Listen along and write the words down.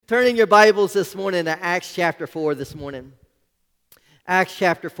Turn in your Bibles this morning to Acts chapter 4 this morning. Acts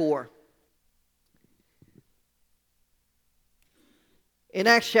chapter 4. In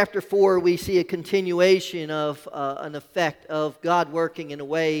Acts chapter 4, we see a continuation of an effect of God working in a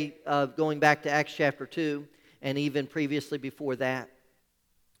way of going back to Acts chapter 2 and even previously before that.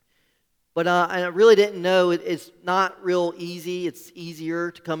 But I really didn't know, it's not real easy. It's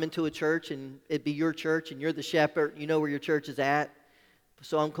easier to come into a church and it be your church and you're the shepherd. You know where your church is at.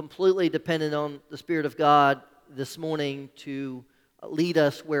 So I'm completely dependent on the Spirit of God this morning to lead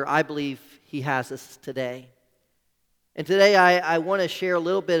us where I believe He has us today. And today I want to share a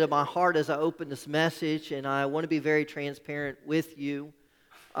little bit of my heart as I open this message, and I want to be very transparent with you.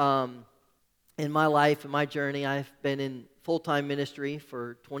 In my life and my journey, I've been in full-time ministry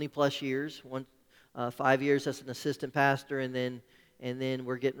for 20 plus years, 5 years as an assistant pastor, and then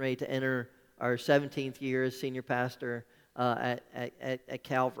we're getting ready to enter our 17th year as senior pastor at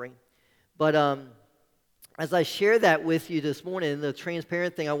Calvary. But as I share that with you this morning, the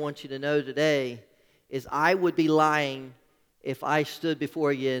transparent thing I want you to know today is I would be lying if I stood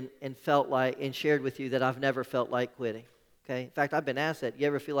before you and felt like and shared with you that I've never felt like quitting. Okay. In fact, I've been asked that. You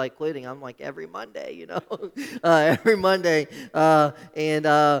ever feel like quitting? I'm like, every Monday, every Monday. But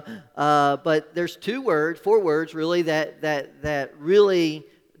there's 4 words really that really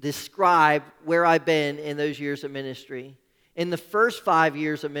describe where I've been in those years of ministry. In the first 5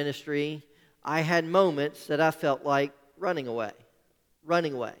 years of ministry, I had moments that I felt like running away.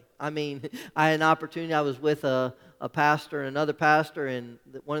 I mean, I had an opportunity. I was with a pastor and another pastor, and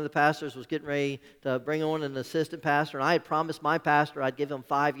one of the pastors was getting ready to bring on an assistant pastor, and I had promised my pastor I'd give him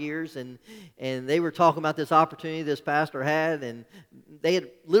 5 years, and they were talking about this opportunity this pastor had, and they had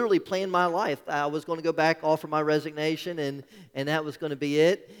literally planned my life. I was going to go back, offer my resignation, and that was going to be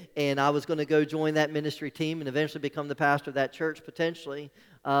it, and I was going to go join that ministry team and eventually become the pastor of that church potentially.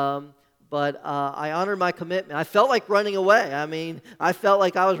 But I honored my commitment. I felt like running away. I mean, I felt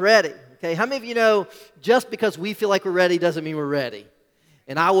like I was ready. Okay, how many of you know just because we feel like we're ready doesn't mean we're ready?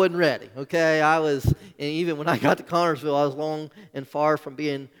 And I wasn't ready. Okay, and even when I got to Connersville, I was long and far from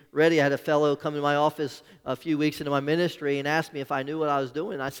being ready. I had a fellow come to my office a few weeks into my ministry and asked me if I knew what I was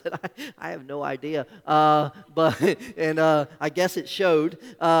doing. I said, I have no idea. I guess it showed.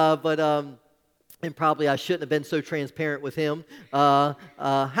 And probably I shouldn't have been so transparent with him. How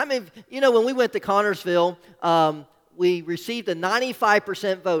many, when we went to Connersville, we received a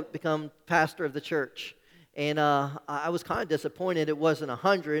 95% vote to become pastor of the church. And I was kind of disappointed it wasn't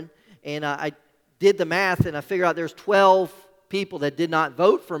 100. And I did the math and I figured out there's 12 people that did not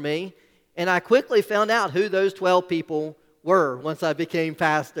vote for me. And I quickly found out who those 12 people were once I became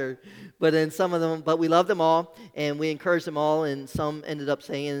pastor. But we loved them all and we encouraged them all, and some ended up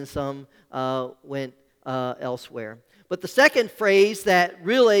staying and some went elsewhere. But the second phrase that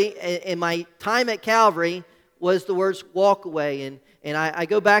really in my time at Calvary was the words walk away. And I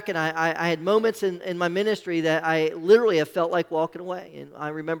go back and I had moments in my ministry that I literally have felt like walking away. And I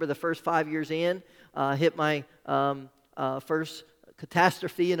remember the first 5 years in, hit my first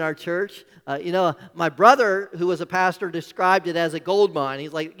catastrophe in our church. My brother, who was a pastor, described it as a gold mine.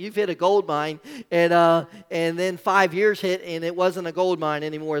 He's like, you've hit a gold mine. And then 5 years hit, and it wasn't a gold mine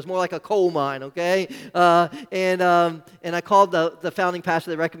anymore. It's more like a coal mine, okay? And I called the founding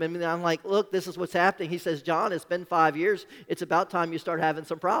pastor that recommended me. I'm like, look, this is what's happening. He says, John, it's been 5 years. It's about time you start having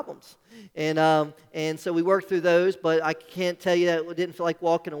some problems. And so we worked through those, but I can't tell you that it didn't feel like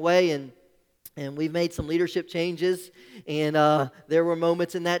walking away. And we've made some leadership changes, and there were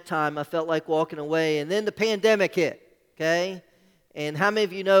moments in that time I felt like walking away. And then the pandemic hit, okay? And how many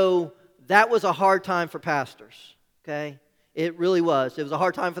of you know that was a hard time for pastors, okay? It really was. It was a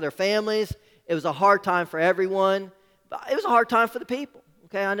hard time for their families. It was a hard time for everyone. But it was a hard time for the people,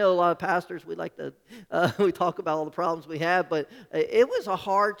 okay? I know a lot of pastors, we talk about all the problems we have, but it was a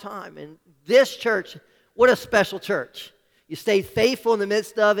hard time. And this church, what a special church. You stayed faithful in the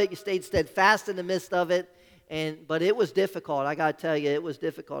midst of it. You stayed steadfast in the midst of it. But it was difficult. I got to tell you, it was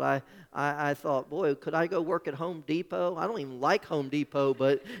difficult. I thought, boy, could I go work at Home Depot? I don't even like Home Depot,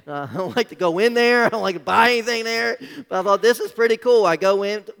 but I don't like to go in there. I don't like to buy anything there. But I thought, this is pretty cool. I go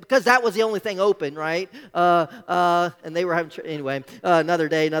in, because that was the only thing open, right? And they were having, anyway, another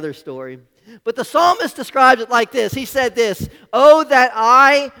day, another story. But the psalmist describes it like this. He said this, oh, that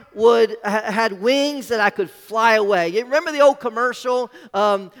I had wings that I could fly away. You remember the old commercial?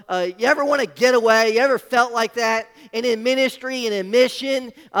 You ever want to get away? You ever felt like that? And in ministry and in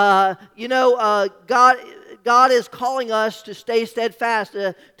mission, God is calling us to stay steadfast,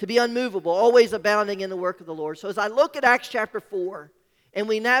 to be unmovable, always abounding in the work of the Lord. So as I look at Acts chapter 4, and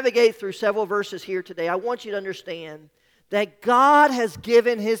we navigate through several verses here today, I want you to understand that God has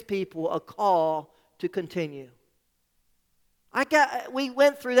given His people a call to continue. We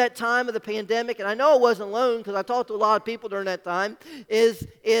went through that time of the pandemic, and I know I wasn't alone because I talked to a lot of people during that time,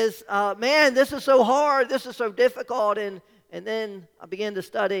 man, this is so hard, this is so difficult, and then I began to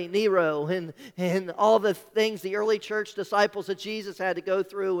study Nero and all the things the early church disciples of Jesus had to go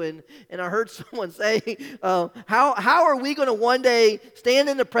through, and I heard someone say, how are we going to one day stand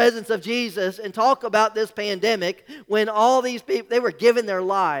in the presence of Jesus and talk about this pandemic when all these people, they were giving their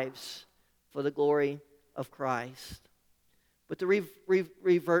lives for the glory of Christ? But to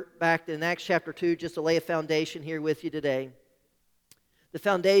revert back to Acts chapter 2, just to lay a foundation here with you today. The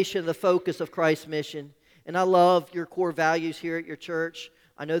foundation, the focus of Christ's mission. And I love your core values here at your church.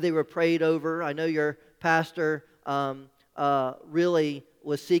 I know they were prayed over. I know your pastor really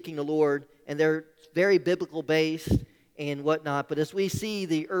was seeking the Lord. And they're very biblical based and whatnot. But as we see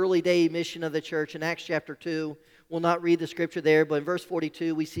the early day mission of the church in Acts chapter 2, we'll not read the scripture there, but in verse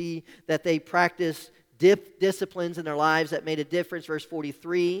 42 we see that they practiced disciplines in their lives that made a difference. Verse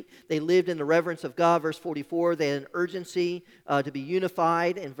 43, they lived in the reverence of God. Verse 44, they had an urgency to be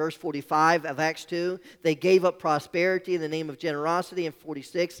unified. In verse 45 of Acts 2, they gave up prosperity in the name of generosity. In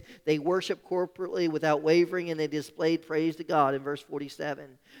 46, they worshiped corporately without wavering, and they displayed praise to God in verse 47.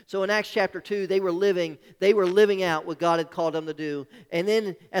 So in Acts chapter 2, they were living out what God had called them to do. And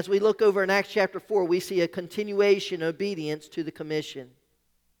then as we look over in Acts chapter 4, we see a continuation of obedience to the commission.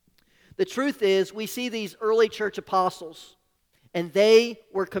 The truth is, we see these early church apostles, and they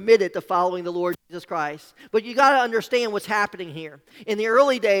were committed to following the Lord Jesus Christ. But you got to understand what's happening here. In the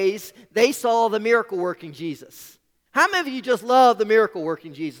early days, they saw the miracle-working Jesus. How many of you just love the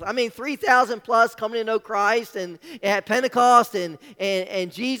miracle-working Jesus? I mean, 3,000 plus coming to know Christ, and at Pentecost,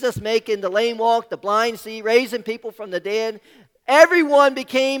 and Jesus making the lame walk, the blind see, raising people from the dead. Everyone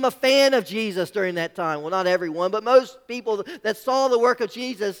became a fan of Jesus during that time. Well, not everyone, but most people that saw the work of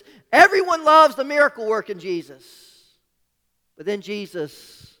Jesus, everyone loves the miracle work in Jesus. But then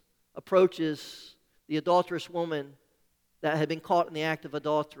Jesus approaches the adulterous woman that had been caught in the act of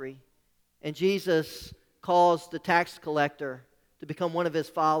adultery. And Jesus calls the tax collector to become one of his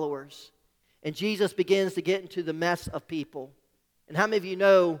followers. And Jesus begins to get into the mess of people. And how many of you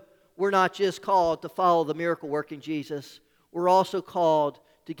know we're not just called to follow the miracle working Jesus? We're also called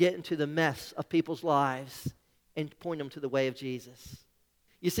to get into the mess of people's lives and point them to the way of Jesus.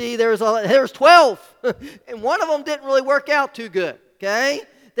 You see, there was 12, and one of them didn't really work out too good, okay?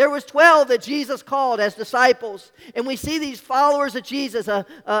 There was 12 that Jesus called as disciples, and we see these followers of Jesus.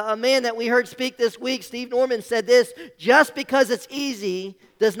 A man that we heard speak this week, Steve Norman, said this: just because it's easy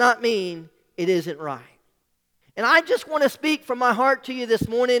does not mean it isn't right. And I just want to speak from my heart to you this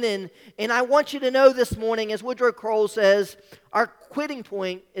morning, and I want you to know this morning, as Woodrow Kroll says, our quitting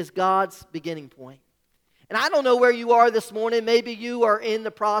point is God's beginning point. And I don't know where you are this morning. Maybe you are in the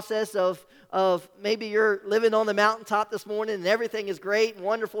process of maybe you're living on the mountaintop this morning and everything is great and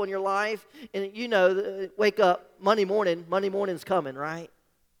wonderful in your life. And you know, wake up Monday morning's coming, right?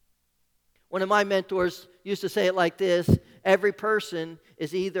 One of my mentors used to say it like this: every person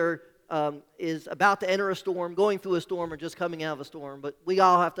is either is about to enter a storm, going through a storm, or just coming out of a storm. But we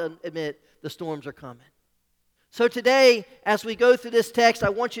all have to admit the storms are coming. So today, as we go through this text, I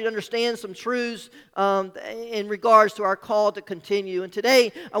want you to understand some truths in regards to our call to continue. And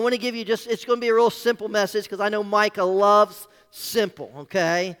today, I want to give you it's going to be a real simple message, because I know Micah loves simple,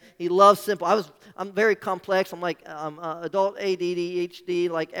 okay? He loves simple. I'm very complex. I'm like adult ADHD,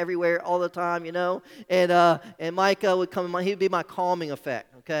 like everywhere, all the time, you know. And Micah would come in, he'd be my calming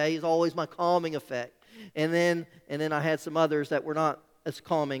effect, okay? He's always my calming effect. And then I had some others that were not as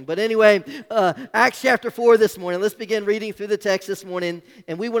calming. But anyway, Acts chapter 4 this morning. Let's begin reading through the text this morning.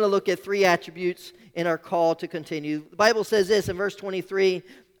 And we want to look at 3 attributes in our call to continue. The Bible says this in verse 23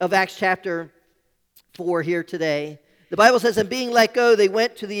 of Acts chapter 4 here today. The Bible says, and being let go, they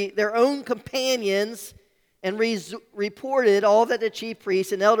went to their own companions and reported all that the chief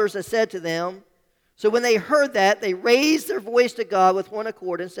priests and elders had said to them. So when they heard that, they raised their voice to God with one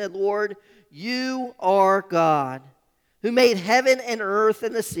accord and said, Lord, you are God, who made heaven and earth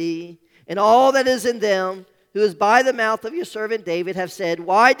and the sea, and all that is in them, who has by the mouth of your servant David have said,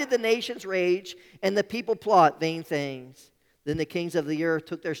 why did the nations rage and the people plot vain things? Then the kings of the earth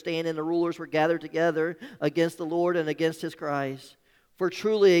took their stand, and the rulers were gathered together against the Lord and against his Christ. For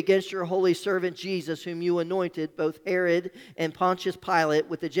truly against your holy servant Jesus, whom you anointed, both Herod and Pontius Pilate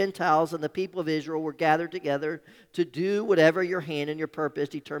with the Gentiles and the people of Israel were gathered together to do whatever your hand and your purpose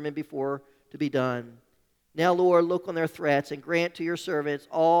determined before to be done. Now, Lord, look on their threats and grant to your servants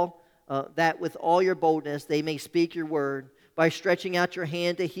all that with all your boldness they may speak your word. by stretching out your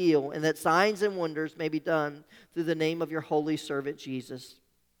hand to heal, and that signs and wonders may be done through the name of your holy servant Jesus."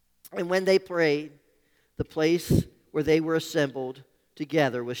 And when they prayed, the place where they were assembled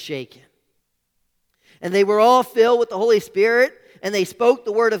together was shaken. And they were all filled with the Holy Spirit, and they spoke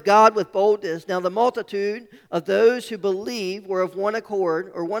the word of God with boldness. Now the multitude of those who believed were of one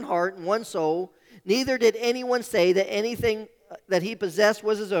accord, or one heart and one soul. Neither did anyone say that anything that he possessed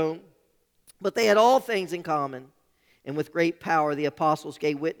was his own, but they had all things in common. And with great power the apostles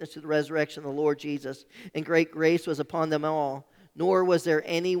gave witness to the resurrection of the Lord Jesus, and great grace was upon them all. Nor was there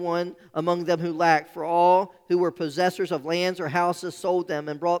anyone among them who lacked, for all who were possessors of lands or houses sold them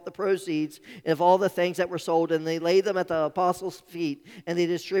and brought the proceeds of all the things that were sold, and they laid them at the apostles' feet, and they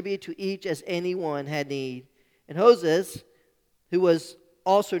distributed to each as anyone had need. And Joses, who was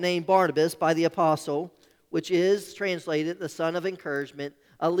also named Barnabas by the apostle, which is translated the son of encouragement,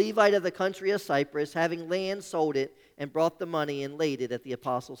 a Levite of the country of Cyprus, having land, sold it, and brought the money and laid it at the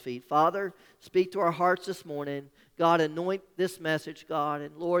apostles' feet. Father, speak to our hearts this morning. God, anoint this message, God.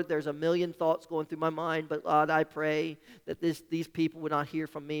 And Lord, there's a million thoughts going through my mind, but God, I pray that these people would not hear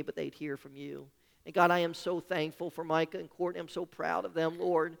from me, but they'd hear from you. And God, I am so thankful for Micah and Courtney. I'm so proud of them,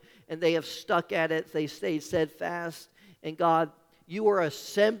 Lord. And they have stuck at it. They stayed steadfast. And God, you are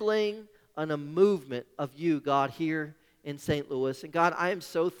assembling a movement of you, God, here in St. Louis. And God, I am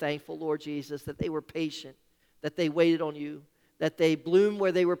so thankful, Lord Jesus, that they were patient, that they waited on you, that they bloomed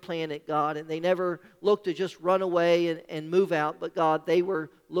where they were planted, God, and they never looked to just run away and move out, but God, they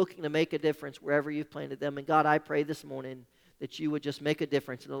were looking to make a difference wherever you've planted them. And God, I pray this morning that you would just make a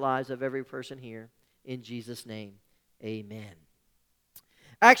difference in the lives of every person here. In Jesus' name, amen.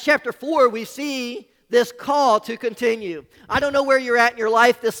 Acts chapter 4, we see this call to continue. I don't know where you're at in your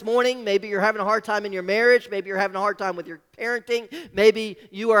life this morning. Maybe you're having a hard time in your marriage. Maybe you're having a hard time with your parenting. Maybe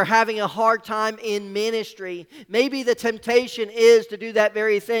you are having a hard time in ministry. Maybe the temptation is to do that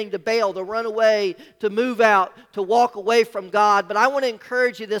very thing, to bail, to run away, to move out, to walk away from God. But I want to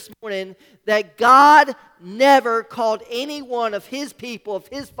encourage you this morning that God never called any one of His people, of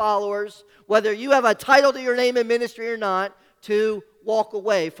His followers, whether you have a title to your name in ministry or not, to walk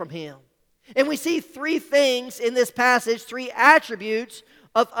away from Him. And we see three things in this passage, three attributes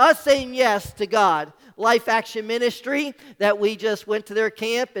of us saying yes to God. Life Action Ministry, that we just went to their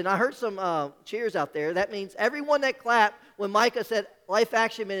camp, and I heard some cheers out there. That means everyone that clapped when Micah said Life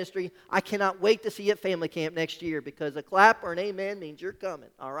Action Ministry, I cannot wait to see you at family camp next year, because a clap or an amen means you're coming,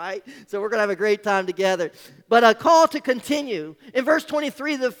 all right? So we're going to have a great time together. But a call to continue. In verse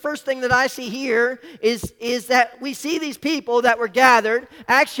 23, the first thing that I see here is that we see these people that were gathered.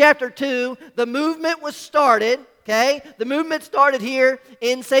 Acts chapter 2, the movement was started. Okay, the movement started here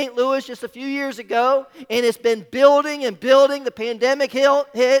in St. Louis just a few years ago, and it's been building and building. The pandemic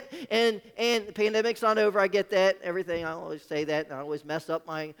hit, and the pandemic's not over. I get that. Everything, I always say that, and I always mess up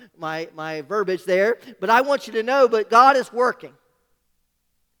my verbiage there. But I want you to know, but God is working.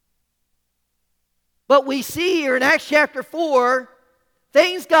 But we see here in Acts chapter 4,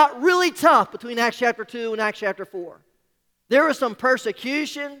 things got really tough between Acts chapter 2 and Acts chapter 4. There was some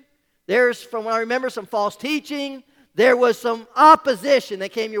persecution. There's, from what I remember, some false teaching. There was some opposition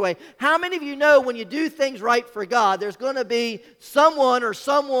that came your way. How many of you know when you do things right for God, there's going to be someone or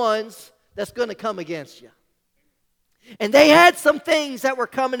someone's that's going to come against you? And they had some things that were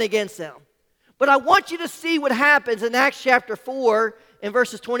coming against them. But I want you to see what happens in Acts chapter 4 in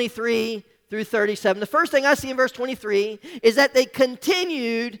verses 23 through 37. The first thing I see in verse 23 is that they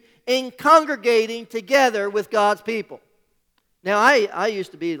continued in congregating together with God's people. Now, I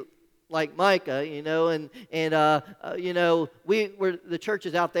used to be like Micah, you know, and you know, we're the church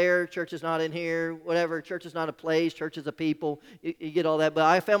is out there, church is not in here, whatever. Church is not a place, church is a people. You get all that. But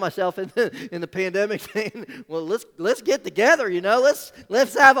I found myself in the pandemic saying, well, let's get together, you know,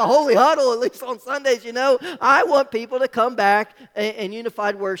 let's have a holy huddle at least on Sundays, you know. I want people to come back and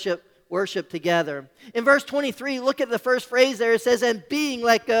unified worship together. In verse 23, look at the first phrase there. It says, "and being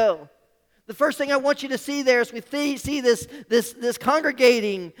let go." The first thing I want you to see there is we see this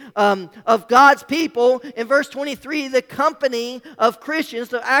congregating of God's people. In verse 23, the company of Christians,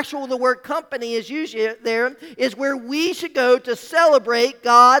 the word company is used there, is where we should go to celebrate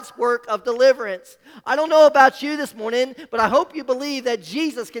God's work of deliverance. I don't know about you this morning, but I hope you believe that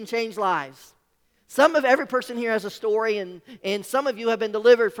Jesus can change lives. Every person here has a story, and some of you have been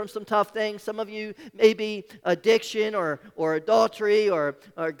delivered from some tough things. Some of you may be addiction or adultery or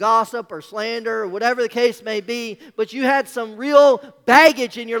gossip or slander or whatever the case may be, but you had some real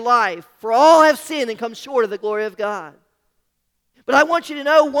baggage in your life. For all have sinned and come short of the glory of God. But I want you to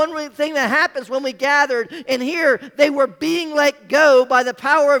know one thing that happens when we gathered, and here they were being let go by the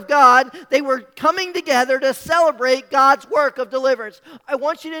power of God. They were coming together to celebrate God's work of deliverance. I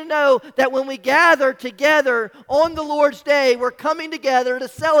want you to know that when we gather together on the Lord's Day, we're coming together to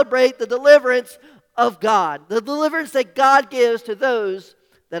celebrate the deliverance of God, the deliverance that God gives to those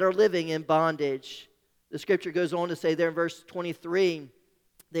that are living in bondage. The scripture goes on to say there in verse 23,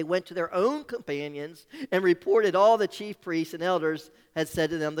 they went to their own companions and reported all the chief priests and elders had said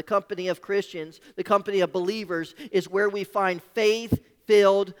to them. The company of Christians, the company of believers, is where we find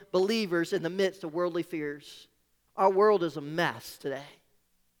faith-filled believers in the midst of worldly fears. Our world is a mess today,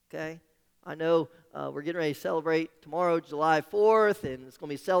 okay? I know we're getting ready to celebrate tomorrow, July 4th, and it's going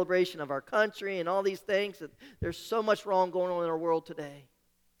to be a celebration of our country and all these things. There's so much wrong going on in our world today.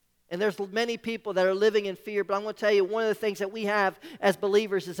 And there's many people that are living in fear, but I'm going to tell you, one of the things that we have as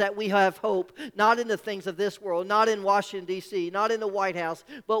believers is that we have hope, not in the things of this world, not in Washington, D.C., not in the White House,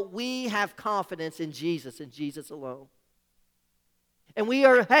 but we have confidence in Jesus and Jesus alone. And we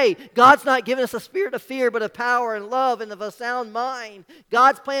are, hey, God's not giving us a spirit of fear, but of power and love and of a sound mind.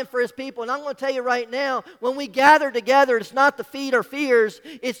 God's plan for His people. And I'm going to tell you right now, when we gather together, it's not to feed our fears.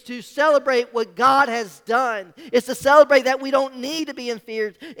 It's to celebrate what God has done. It's to celebrate that we don't need to be in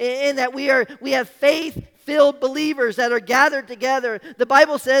fear, and that we have faith-filled believers that are gathered together. The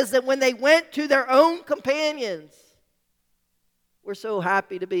Bible says that when they went to their own companions, we're so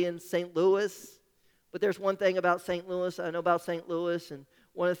happy to be in St. Louis. But there's one thing about St. Louis. I know about St. Louis, and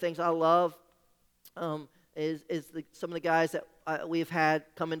one of the things I love is some of the guys that we've had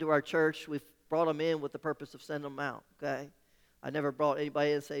come into our church. We've brought them in with the purpose of sending them out, okay? I never brought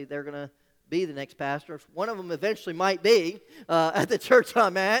anybody and say they're going to be the next pastor. One of them eventually might be at the church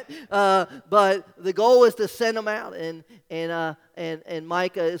I'm at, but the goal is to send them out, and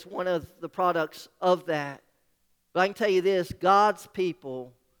Micah is one of the products of that. But I can tell you this, God's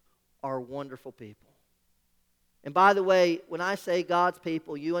people are wonderful people. And by the way, when I say God's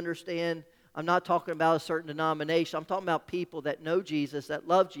people, you understand, I'm not talking about a certain denomination. I'm talking about people that know Jesus, that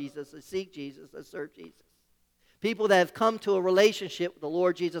love Jesus, that seek Jesus, that serve Jesus. People that have come to a relationship with the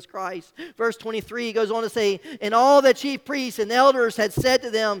Lord Jesus Christ. Verse 23 goes on to say, and all the chief priests and elders had said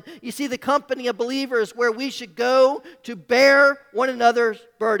to them, you see, the company of believers where we should go to bear one another's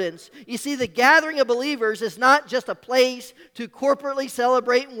burdens. You see, the gathering of believers is not just a place to corporately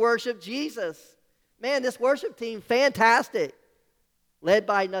celebrate and worship Jesus. Man, this worship team, fantastic. Led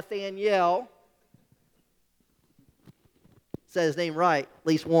by Nathaniel. Said his name right, at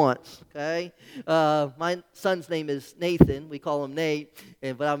least once, okay? My son's name is Nathan. We call him Nate,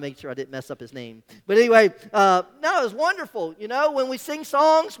 but I'll make sure I didn't mess up his name. But anyway, no, it was wonderful. You know, when we sing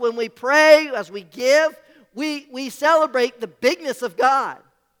songs, when we pray, as we give, we celebrate the bigness of God.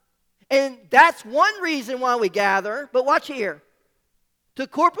 And that's one reason why we gather. But watch here. To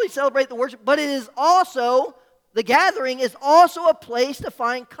corporately celebrate the worship, but it is also, the gathering is also a place to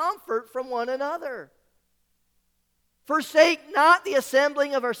find comfort from one another. Forsake not the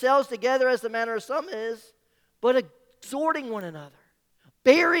assembling of ourselves together as the manner of some is, but exhorting one another,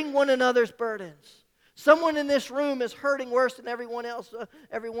 bearing one another's burdens. Someone in this room is hurting worse than everyone else.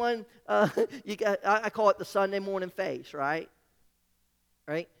 I call it the Sunday morning face, right?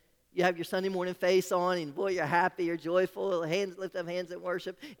 Right? You have your Sunday morning face on, and boy, you're happy, you're joyful, lift up hands in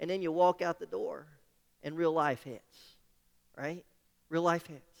worship, and then you walk out the door, and real life hits, right? Real life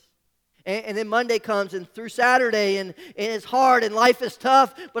hits. And then Monday comes, and through Saturday, and it's hard, and life is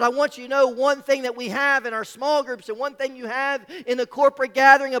tough, but I want you to know one thing that we have in our small groups, and one thing you have in the corporate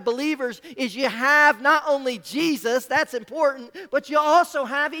gathering of believers, is you have not only Jesus, that's important, but you also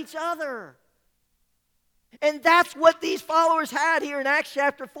have each other. And that's what these followers had here in Acts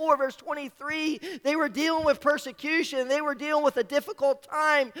chapter 4, verse 23. They were dealing with persecution. They were dealing with a difficult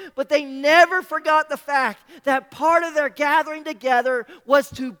time. But they never forgot the fact that part of their gathering together was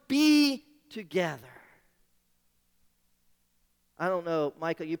to be together. I don't know,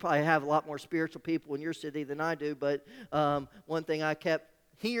 Michael, you probably have a lot more spiritual people in your city than I do. But one thing I kept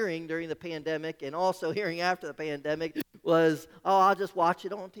hearing during the pandemic and also hearing after the pandemic was, oh, I'll just watch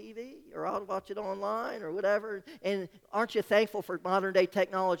it on TV or I'll watch it online or whatever. And aren't you thankful for modern day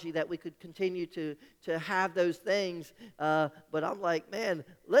technology that we could continue to have those things? But I'm like, man,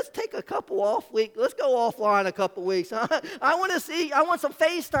 let's take a couple off weeks. Let's go offline a couple weeks. I want some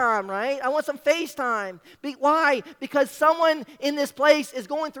FaceTime, right? I want some FaceTime. Why? Because someone in this place is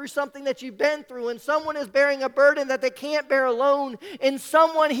going through something that you've been through, and someone is bearing a burden that they can't bear alone, and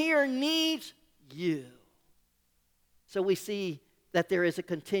someone here needs you. So we see that there is a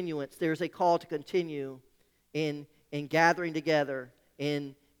continuance. There is a call to continue in gathering together,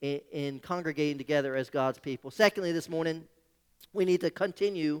 in congregating together as God's people. Secondly, this morning, We need to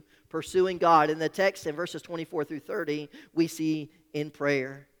continue pursuing God. In the text in verses 24 through 30, we see in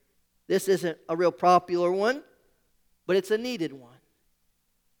prayer. This isn't a real popular one, but it's a needed one.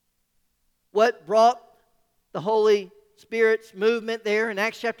 What brought the Holy Spirit's movement there in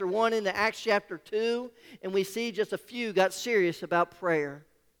Acts chapter 1 into Acts chapter 2, and we see just a few got serious about prayer.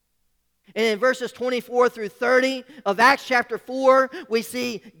 And in verses 24 through 30 of Acts chapter 4, we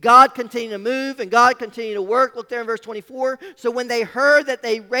see God continue to move and God continue to work. Look there in verse 24. So when they heard that,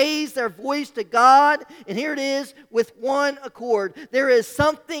 they raised their voice to God, and here it is, with one accord. There is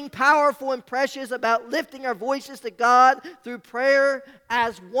something powerful and precious about lifting our voices to God through prayer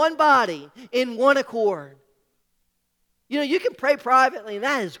as one body in one accord. You know, you can pray privately, and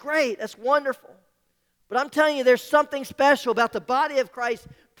that is great. That's wonderful. But I'm telling you, there's something special about the body of Christ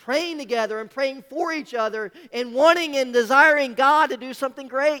praying together and praying for each other and wanting and desiring God to do something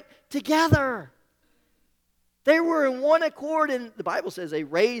great together. They were in one accord, and the Bible says they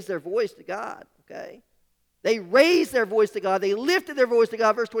raised their voice to God, okay? They raised their voice to God. They lifted their voice to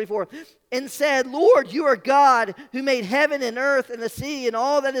God, verse 24, and said, Lord, you are God who made heaven and earth and the sea and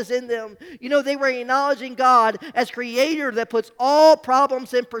all that is in them. You know, they were acknowledging God as creator that puts all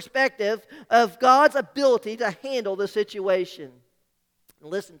problems in perspective of God's ability to handle the situation.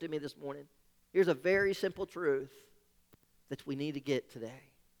 And listen to me this morning. Here's a very simple truth that we need to get today.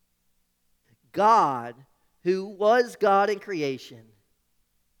 God, who was God in creation,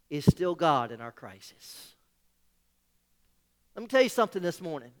 is still God in our crisis. Let me tell you something this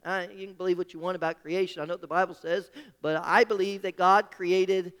morning. You can believe what you want about creation. I know what the Bible says, but I believe that God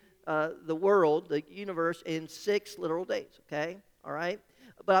created the world, the universe, in 6 literal days, okay? All right?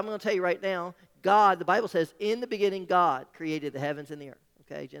 But I'm going to tell you right now, God, the Bible says, in the beginning, God created the heavens and the earth.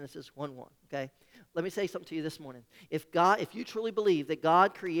 Okay, Genesis 1:1. Okay, let me say something to you this morning. If you truly believe that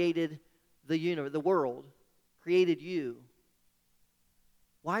God created the universe, the world, created you,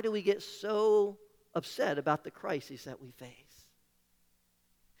 why do we get so upset about the crises that we face?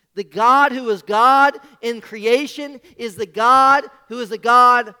 The God who is God in creation is the God who is the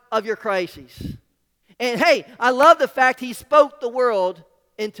God of your crises. And hey, I love the fact He spoke the world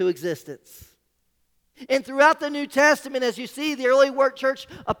into existence. And throughout the New Testament, as you see the early work church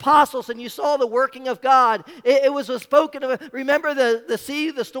apostles and you saw the working of God, it was spoken of. Remember the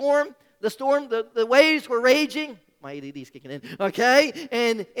sea, the storm, the waves were raging. My ADD's kicking in, okay?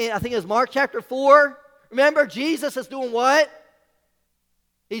 And I think it was Mark chapter 4. Remember, Jesus is doing what?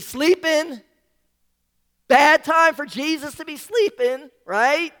 He's sleeping. Bad time for Jesus to be sleeping,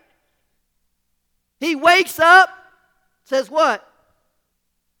 right? He wakes up, says what?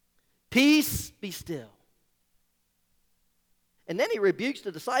 Peace, be still. And then He rebukes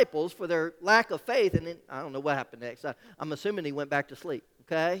the disciples for their lack of faith. And then, I don't know what happened next. I'm assuming He went back to sleep,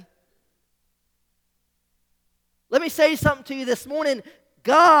 okay? Let me say something to you this morning.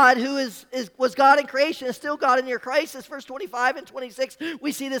 God, who was God in creation, is still God in your crisis. Verse 25 and 26,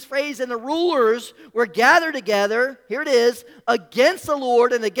 we see this phrase, and the rulers were gathered together, here it is, against the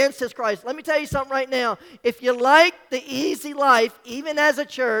Lord and against His Christ. Let me tell you something right now. If you like the easy life, even as a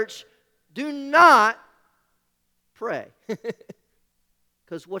church, do not pray.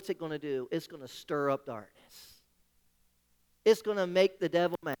 Because what's it going to do? It's going to stir up darkness. It's going to make the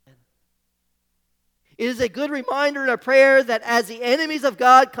devil mad. It is a good reminder in our prayer that as the enemies of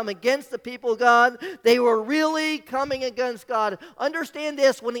God come against the people of God, they were really coming against God. Understand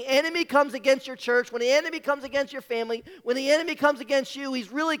this, when the enemy comes against your church, when the enemy comes against your family, when the enemy comes against you,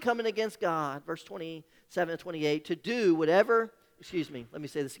 he's really coming against God. Verse 27 and 28, to do whatever, let me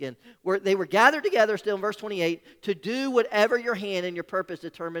say this again. They were gathered together still in verse 28, to do whatever your hand and your purpose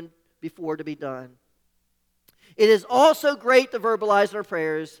determined before to be done. It is also great to verbalize in our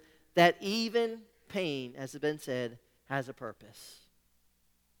prayers that even pain, as has been said, has a purpose.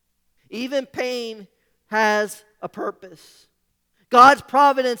 Even pain has a purpose. God's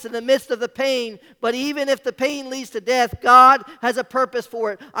providence in the midst of the pain, but even if the pain leads to death, God has a purpose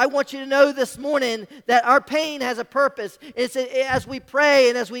for it. I want you to know this morning that our pain has a purpose. It's as we pray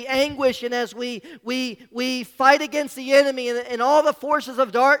and as we anguish and as we fight against the enemy and all the forces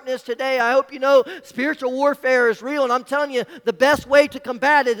of darkness today. I hope you know spiritual warfare is real, and I'm telling you the best way to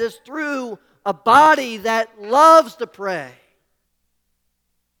combat it is through a body that loves to pray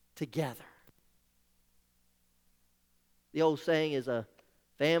together. The old saying is a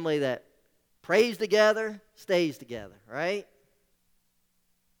family that prays together stays together, right?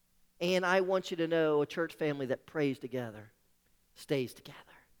 And I want you to know a church family that prays together stays together.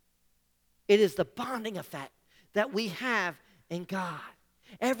 It is the bonding effect that we have in God.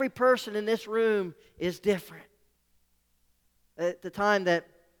 Every person in this room is different. At the time that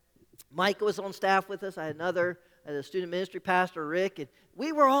Micah was on staff with us, I had another as a student ministry pastor, Rick, and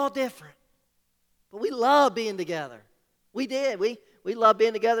we were all different. But we loved being together. We did. We loved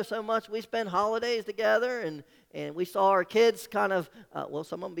being together so much. We spent holidays together, and we saw our kids kind of,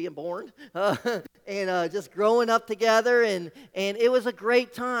 some of them being born, and just growing up together, and it was a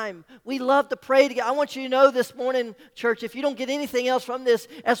great time. We love to pray together. I want you to know this morning, church, if you don't get anything else from this,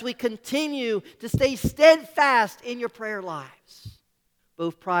 as we continue to stay steadfast in your prayer lives,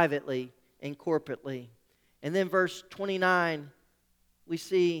 both privately and corporately. And then verse 29, we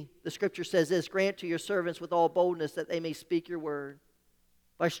see the scripture says this, grant to your servants with all boldness that they may speak your word,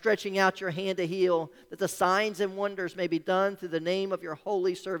 by stretching out your hand to heal, that the signs and wonders may be done through the name of your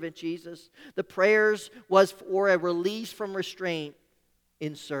holy servant Jesus. The prayers was for a release from restraint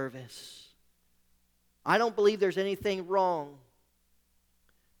in service. I don't believe there's anything wrong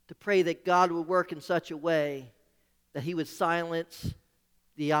to pray that God would work in such a way that He would silence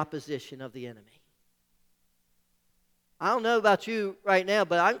the opposition of the enemy. I don't know about you right now,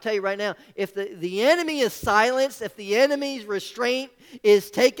 but I can tell you right now, if the enemy is silenced, if the enemy's restraint is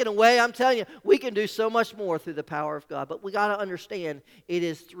taken away, I'm telling you, we can do so much more through the power of God. But we got to understand, it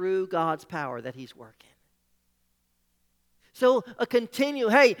is through God's power that He's working. So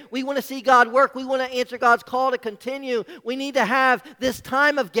hey, we want to see God work. We want to answer God's call to continue. We need to have this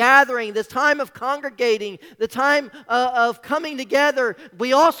time of gathering, this time of congregating, the time of coming together.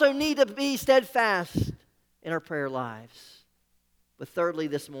 We also need to be steadfast in our prayer lives. But thirdly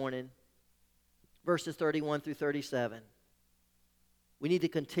this morning, verses 31 through 37, we need to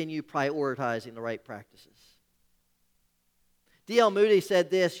continue prioritizing the right practices. D.L. Moody said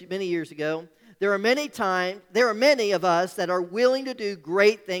this many years ago, there are many of us that are willing to do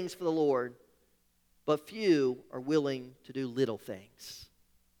great things for the Lord, but few are willing to do little things.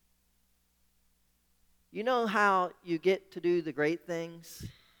 You know how you get to do the great things?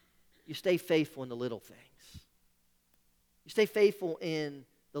 You stay faithful in the little things. You stay faithful in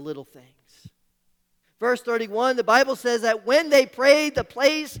the little things. Verse 31, the Bible says that when they prayed, the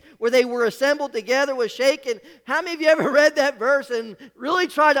place where they were assembled together was shaken. How many of you ever read that verse and really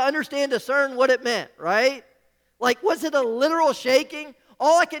tried to understand, discern what it meant, right? Like, was it a literal shaking?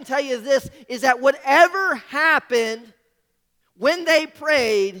 All I can tell you is this, is that whatever happened when they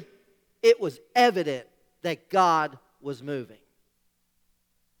prayed, it was evident that God was moving.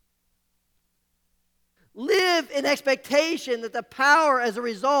 Live in expectation that the power as a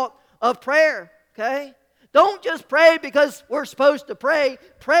result of prayer, okay? Don't just pray because we're supposed to pray.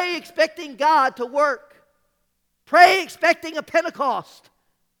 Pray expecting God to work. Pray expecting a Pentecost.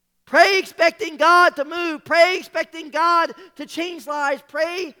 Pray expecting God to move. Pray expecting God to change lives.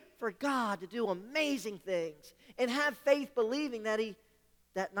 Pray for God to do amazing things. And have faith believing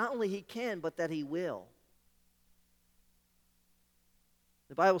that not only He can, but that He will.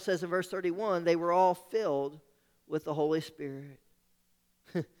 The Bible says in verse 31, they were all filled with the Holy Spirit.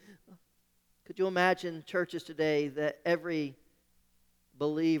 Could you imagine churches today that every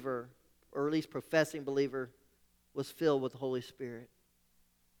believer, or at least professing believer, was filled with the Holy Spirit?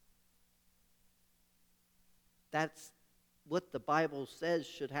 That's what the Bible says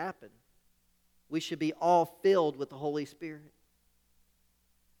should happen. We should be all filled with the Holy Spirit.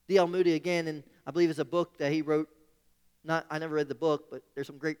 D.L. Moody, again, and I believe it's a book that he wrote. I never read the book, but there's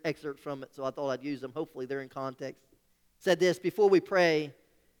some great excerpts from it, so I thought I'd use them. Hopefully they're in context. Said this, before we pray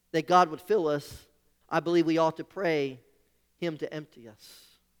that God would fill us, I believe we ought to pray Him to empty us.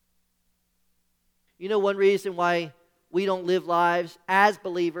 You know one reason why we don't live lives as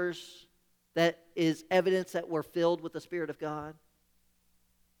believers that is evidence that we're filled with the Spirit of God?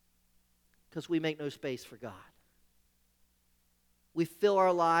 Because we make no space for God. We fill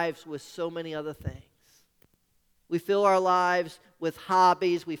our lives with so many other things. We fill our lives with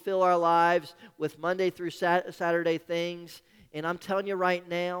hobbies. We fill our lives with Monday through Saturday things. And I'm telling you right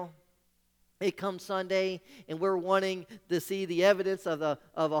now, it comes Sunday, and we're wanting to see the evidence of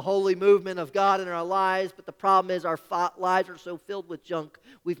a holy movement of God in our lives. But the problem is our lives are so filled with junk,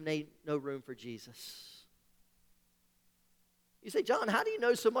 we've made no room for Jesus. You say, John, how do you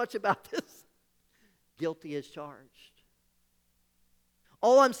know so much about this? Guilty as charged.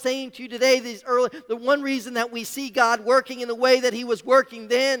 All I'm saying to you today, the one reason that we see God working in the way that He was working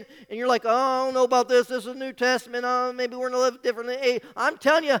then, and you're like, oh, I don't know about this. This is New Testament. Oh, maybe we're going to live differently. Hey, I'm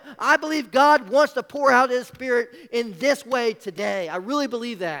telling you, I believe God wants to pour out His Spirit in this way today. I really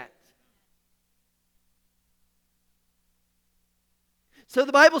believe that. So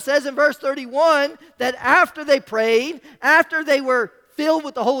the Bible says in verse 31 that after they prayed, after they were filled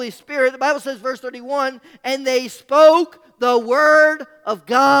with the Holy Spirit, the Bible says, verse 31, and they spoke the word of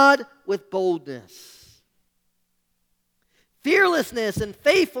God with boldness. Fearlessness and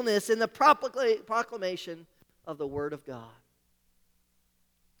faithfulness in the proclamation of the Word of God.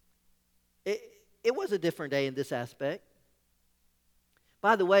 It was a different day in this aspect.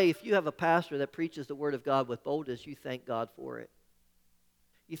 By the way, if you have a pastor that preaches the Word of God with boldness, you thank God for it.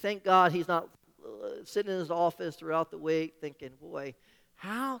 You thank God he's not sitting in his office throughout the week thinking, boy,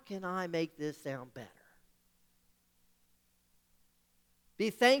 how can I make this sound better?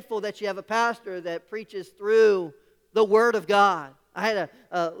 Be thankful that you have a pastor that preaches through the Word of God. I had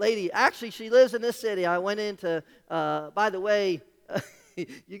a lady, actually she lives in this city. I went into, by the way,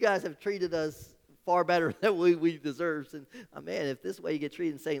 you guys have treated us far better than we deserve. And man, if this way you get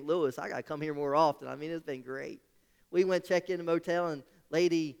treated in St. Louis, I got to come here more often. I mean, it's been great. We went check in a motel, and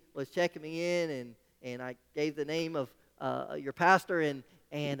lady was checking me in, and I gave the name of your pastor,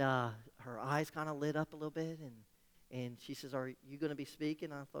 and her eyes kind of lit up a little bit, and she says, "Are you going to be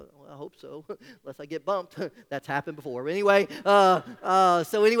speaking?" I thought, well, I hope so, unless I get bumped. That's happened before. But anyway,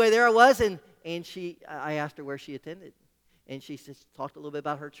 so anyway, there I was, and I asked her where she attended. And she just talked a little bit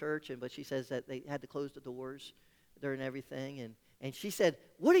about her church, but she says that they had to close the doors during everything. And she said,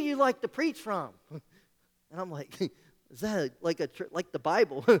 "What do you like to preach from?" And I'm like, "Is that like the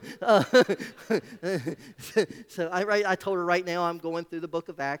Bible?" So I told her right now I'm going through the book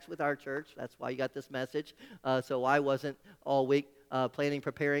of Acts with our church. That's why you got this message. So I wasn't all week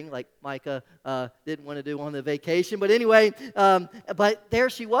preparing like Micah didn't want to do on the vacation. But anyway, but there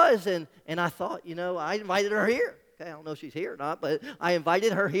she was, and I thought, I invited her here. I don't know if she's here or not, but I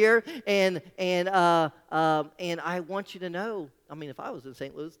invited her here, and I want you to know, I mean, if I was in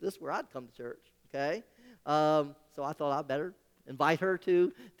St. Louis, this is where I'd come to church, okay? So I thought I'd better invite her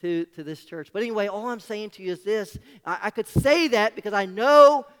to this church. But anyway, all I'm saying to you is this. I could say that because I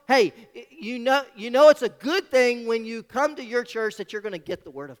know, hey, you know it's a good thing when you come to your church that you're going to get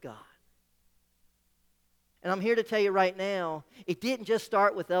the Word of God. And I'm here to tell you right now, it didn't just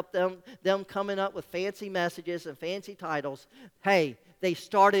start with them coming up with fancy messages and fancy titles. Hey, they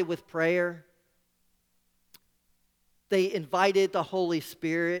started with prayer. They invited the Holy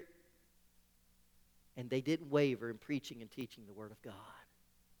Spirit. And they didn't waver in preaching and teaching the Word of God.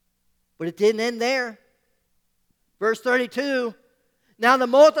 But it didn't end there. Verse 32, now the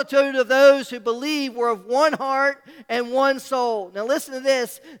multitude of those who believed were of one heart and one soul. Now listen to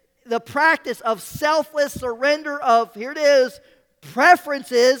this. The practice of selfless surrender of, here it is,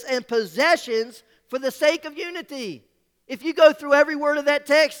 preferences and possessions for the sake of unity. If you go through every word of that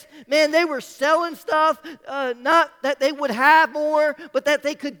text, man, they were selling stuff, not that they would have more, but that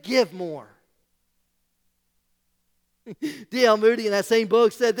they could give more. D.L. Moody in that same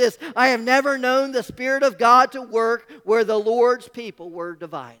book said this, I have never known the Spirit of God to work where the Lord's people were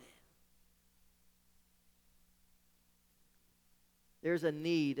divided. There's a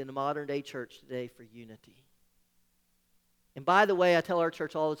need in the modern day church today for unity. And by the way, I tell our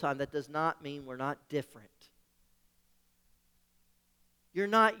church all the time, that does not mean we're not different. You're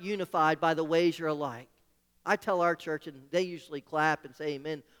not unified by the ways you're alike. I tell our church, and they usually clap and say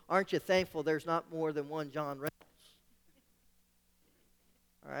amen, aren't you thankful there's not more than one John Reynolds?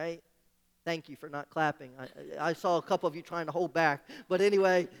 All right? Thank you for not clapping. I saw a couple of you trying to hold back. But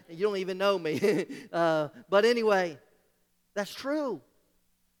anyway, you don't even know me. But anyway, that's true.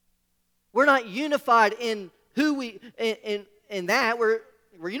 We're not unified in who we, in that. We're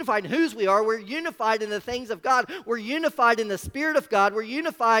unified in whose we are. We're unified in the things of God. We're unified in the Spirit of God. We're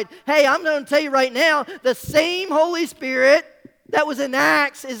unified. Hey, I'm going to tell you right now, the same Holy Spirit that was in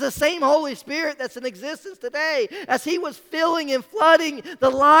Acts is the same Holy Spirit that's in existence today. As He was filling and flooding the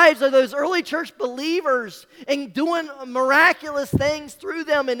lives of those early church believers and doing miraculous things through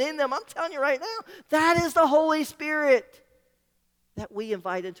them and in them. I'm telling you right now, that is the Holy Spirit that we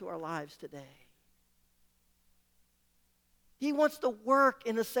invite into our lives today. He wants to work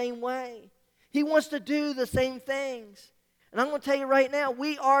in the same way. He wants to do the same things. And I'm going to tell you right now,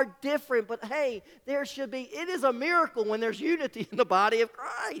 we are different, but hey, it is a miracle when there's unity in the body of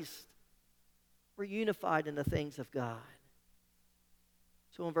Christ. We're unified in the things of God.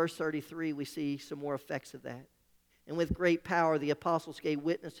 So in verse 33, we see some more effects of that. And with great power, the apostles gave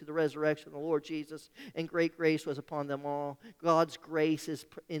witness to the resurrection of the Lord Jesus, and great grace was upon them all. God's grace is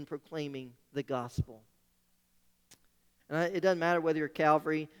in proclaiming the gospel. And it doesn't matter whether you're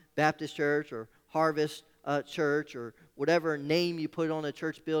Calvary Baptist Church or Harvest Church or whatever name you put on a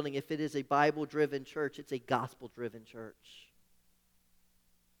church building. If it is a Bible-driven church, it's a gospel-driven church.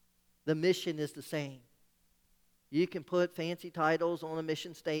 The mission is the same. You can put fancy titles on a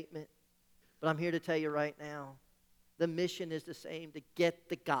mission statement, but I'm here to tell you right now, the mission is the same, to get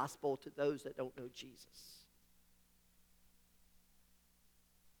the gospel to those that don't know Jesus.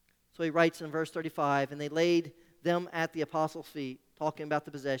 So he writes in verse 35, and they laid them at the apostles' feet, talking about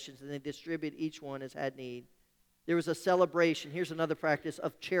the possessions, and they distributed each one as had need. There was a celebration. Here's another practice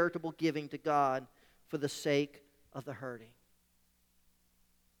of charitable giving to God for the sake of the hurting.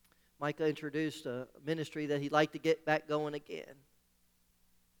 Micah introduced a ministry that he'd like to get back going again.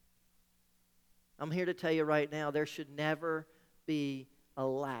 I'm here to tell you right now, there should never be a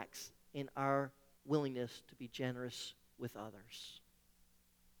lax in our willingness to be generous with others.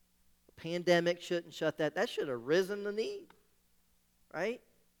 The pandemic shouldn't shut that. That should have risen the need, right?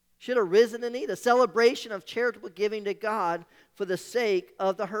 Should have risen the need. A celebration of charitable giving to God for the sake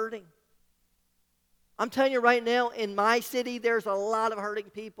of the hurting. I'm telling you right now, in my city, there's a lot of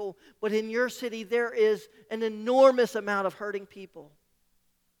hurting people. But in your city, there is an enormous amount of hurting people.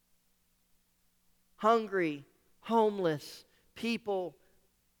 Hungry, homeless people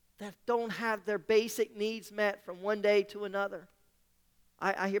that don't have their basic needs met from one day to another.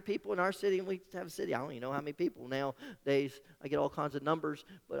 I hear people in our city, and we have a city, I don't even know how many people nowadays. I get all kinds of numbers,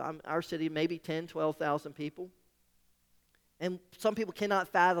 but our city, maybe 10, 12,000 people. And some people cannot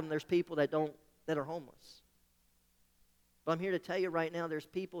fathom there's people that are homeless. But I'm here to tell you right now, there's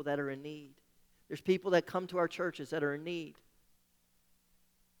people that are in need. There's people that come to our churches that are in need.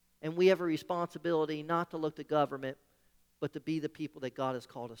 And we have a responsibility not to look to government, but to be the people that God has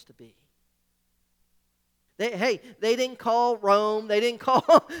called us to be. They didn't call Rome. They didn't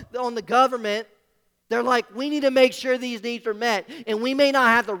call on the government. They're like, we need to make sure these needs are met. And we may not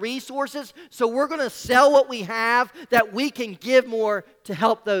have the resources, so we're going to sell what we have that we can give more to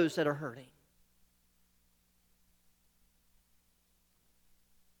help those that are hurting.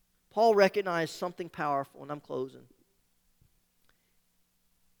 Paul recognized something powerful, and I'm closing.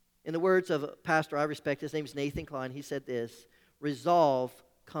 In the words of a pastor I respect, his name is Nathan Klein, he said this: resolve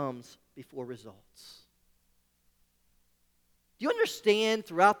comes before results. Do you understand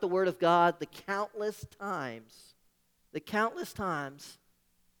throughout the Word of God the countless times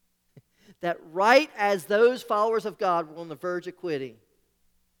that right as those followers of God were on the verge of quitting,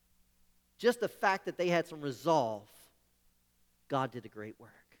 just the fact that they had some resolve, God did a great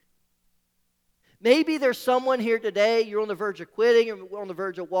work. Maybe there's someone here today, you're on the verge of quitting, you're on the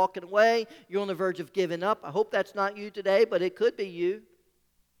verge of walking away, you're on the verge of giving up. I hope that's not you today, but it could be you.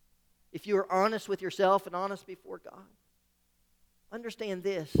 If you are honest with yourself and honest before God. Understand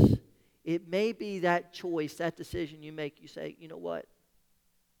this. It may be that choice, that decision you make. You say, you know what?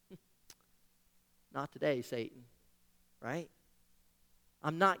 Not today, Satan. Right?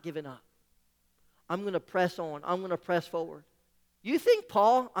 I'm not giving up. I'm going to press on. I'm going to press forward. You think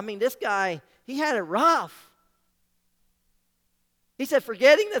Paul, this guy, he had it rough. He said,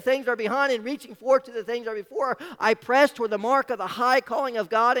 forgetting the things that are behind and reaching forward to the things that are before, I press toward the mark of the high calling of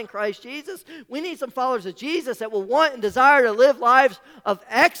God in Christ Jesus. We need some followers of Jesus that will want and desire to live lives of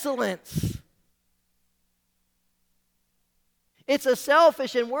excellence. It's a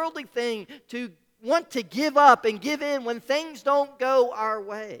selfish and worldly thing to want to give up and give in when things don't go our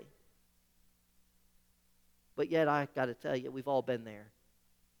way. But yet, I got to tell you, we've all been there,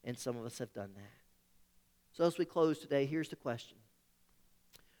 and some of us have done that. So as we close today, here's the question.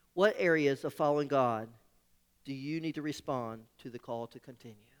 What areas of following God do you need to respond to the call to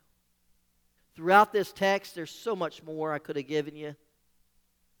continue? Throughout this text, there's so much more I could have given you.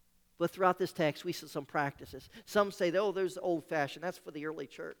 But throughout this text, we see some practices. Some say, oh, there's old-fashioned. That's for the early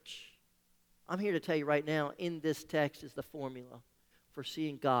church. I'm here to tell you right now, in this text is the formula for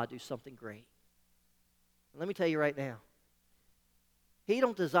seeing God do something great. Let me tell you right now, He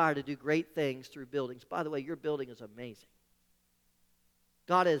don't desire to do great things through buildings. By the way, your building is amazing.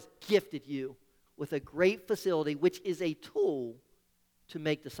 God has gifted you with a great facility, which is a tool to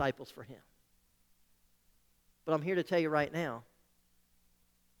make disciples for Him. But I'm here to tell you right now,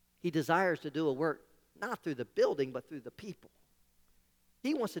 He desires to do a work not through the building, but through the people.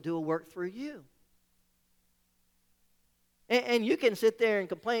 He wants to do a work through you. And you can sit there and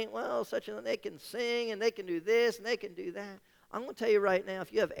complain, well, they can sing, and they can do this, and they can do that. I'm going to tell you right now,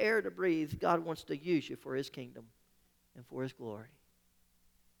 if you have air to breathe, God wants to use you for His kingdom and for His glory.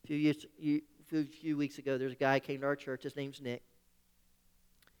 A few weeks ago, there's a guy who came to our church. His name's Nick.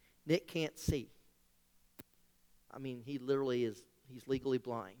 Nick can't see. He literally he's legally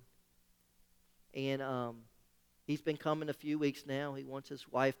blind. And he's been coming a few weeks now. He wants his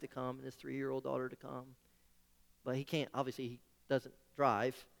wife to come and his 3-year-old daughter to come. But he can't. Obviously, he doesn't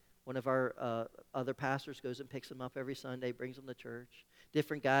drive. One of our other pastors goes and picks him up every Sunday, brings him to church.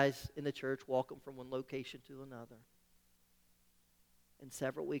 Different guys in the church walk him from one location to another. And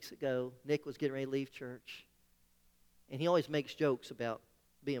several weeks ago, Nick was getting ready to leave church. And he always makes jokes about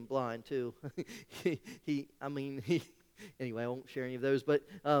being blind, too. Anyway, I won't share any of those, but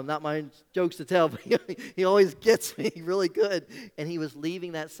not my jokes to tell. But he always gets me really good. And he was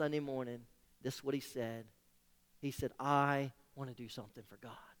leaving that Sunday morning. This is what he said. He said, I want to do something for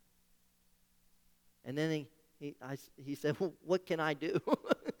God. And then he said, well, what can I do?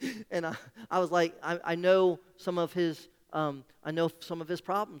 And I was like, I know some of his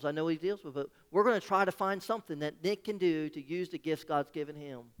problems. I know what he deals with. But we're going to try to find something that Nick can do to use the gifts God's given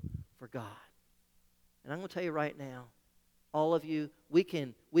him for God. And I'm going to tell you right now, all of you, we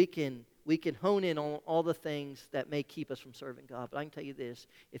can hone in on all the things that may keep us from serving God. But I can tell you this,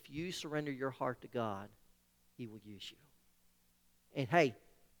 if you surrender your heart to God, He will use you. And hey,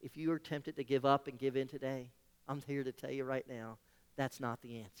 if you are tempted to give up and give in today, I'm here to tell you right now, that's not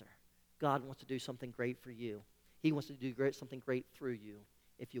the answer. God wants to do something great for you. He wants to do something great through you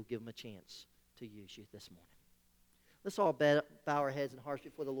if you'll give Him a chance to use you this morning. Let's all bow our heads and hearts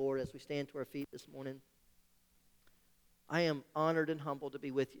before the Lord as we stand to our feet this morning. I am honored and humbled to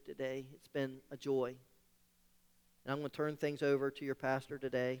be with you today. It's been a joy. And I'm going to turn things over to your pastor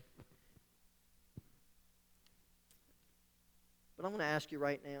today. But I'm going to ask you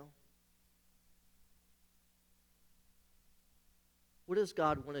right now, what does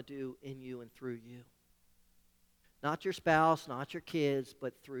God want to do in you and through you? Not your spouse, not your kids,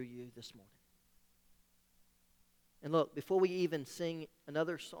 but through you this morning. And look, before we even sing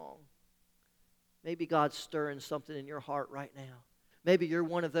another song, maybe God's stirring something in your heart right now. Maybe you're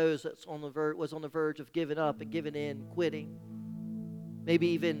one of those that's was on the verge of giving up and giving in, quitting. Maybe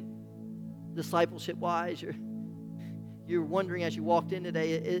even discipleship-wise, you're wondering as you walked in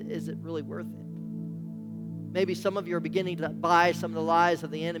today, is it really worth it? Maybe some of you are beginning to buy some of the lies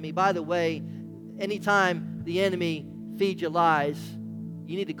of the enemy. By the way, anytime the enemy feeds you lies,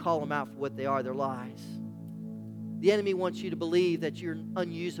 you need to call them out for what they are. They're lies. The enemy wants you to believe that you're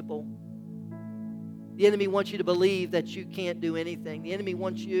unusable. The enemy wants you to believe that you can't do anything. The enemy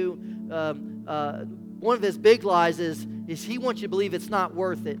wants you, one of his big lies is he wants you to believe it's not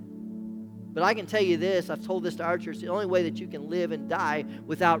worth it. But I can tell you this, I've told this to our church, the only way that you can live and die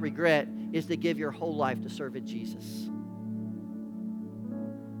without regret is to give your whole life to serving Jesus.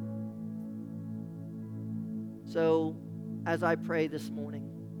 So, as I pray this morning,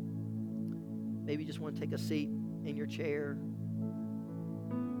 maybe you just want to take a seat in your chair.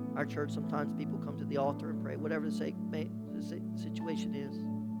 Our church, sometimes people come to the altar and pray, whatever the situation is.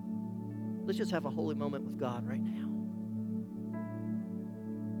 Let's just have a holy moment with God right now.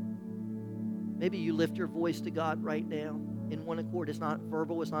 Maybe you lift your voice to God right now in one accord. It's not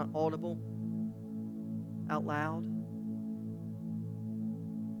verbal, it's not audible, out loud.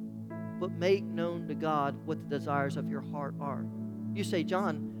 But make known to God what the desires of your heart are. You say,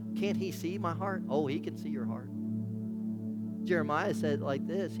 John, can't He see my heart? Oh, He can see your heart. Jeremiah said it like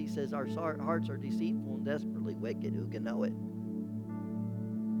this. He says, our hearts are deceitful and desperately wicked. Who can know it?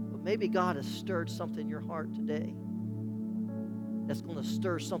 But maybe God has stirred something in your heart today that's going to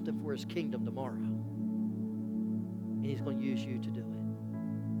stir something for His kingdom tomorrow. And He's going to use you to do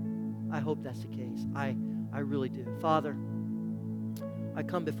it. I hope that's the case. I really do. Father, I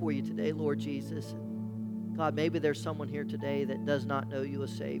come before you today, Lord Jesus. God, maybe there's someone here today that does not know you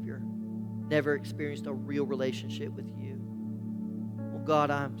as Savior, never experienced a real relationship with you. Well, God,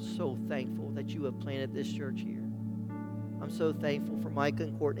 I'm so thankful that you have planted this church here. I'm so thankful for Micah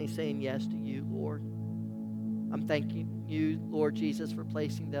and Courtney saying yes to you, Lord. I'm thanking you, Lord Jesus, for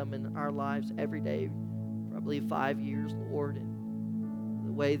placing them in our lives every day for, I believe, 5 years, Lord, and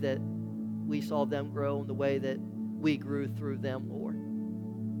the way that we saw them grow and the way that we grew through them, Lord.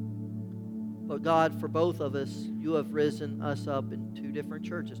 But God, for both of us, you have risen us up in 2 different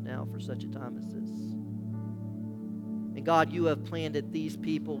churches now for such a time as this. And God, you have planted these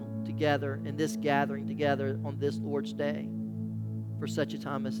people together in this gathering together on this Lord's Day for such a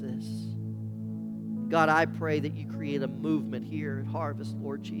time as this. God, I pray that you create a movement here at Harvest,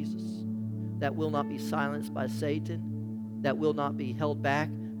 Lord Jesus, that will not be silenced by Satan, that will not be held back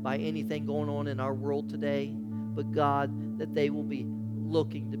by anything going on in our world today, but God, that they will be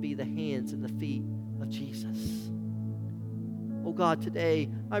looking to be the hands and the feet of Jesus. Oh God, today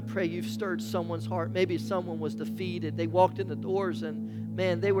I pray you've stirred someone's heart. Maybe someone was defeated. They walked in the doors and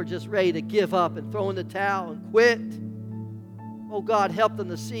man, they were just ready to give up and throw in the towel and quit. Oh God, help them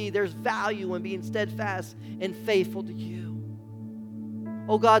to see there's value in being steadfast and faithful to you.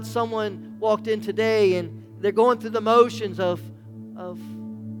 Oh God, someone walked in today and they're going through the motions of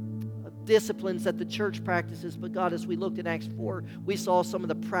disciplines that the church practices. But God, as we looked in Acts 4, we saw some of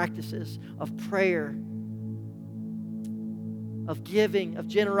the practices of prayer, of giving, of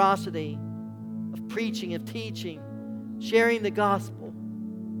generosity, of preaching, of teaching, sharing the gospel.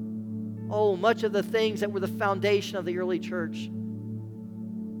 Oh, much of the things that were the foundation of the early church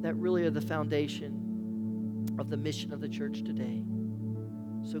that really are the foundation of the mission of the church today.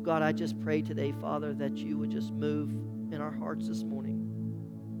 So, God, I just pray today, Father, that you would just move in our hearts this morning,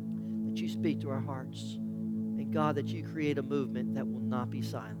 that you speak to our hearts, and God, that you create a movement that will not be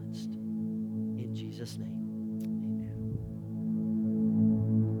silenced. In Jesus' name.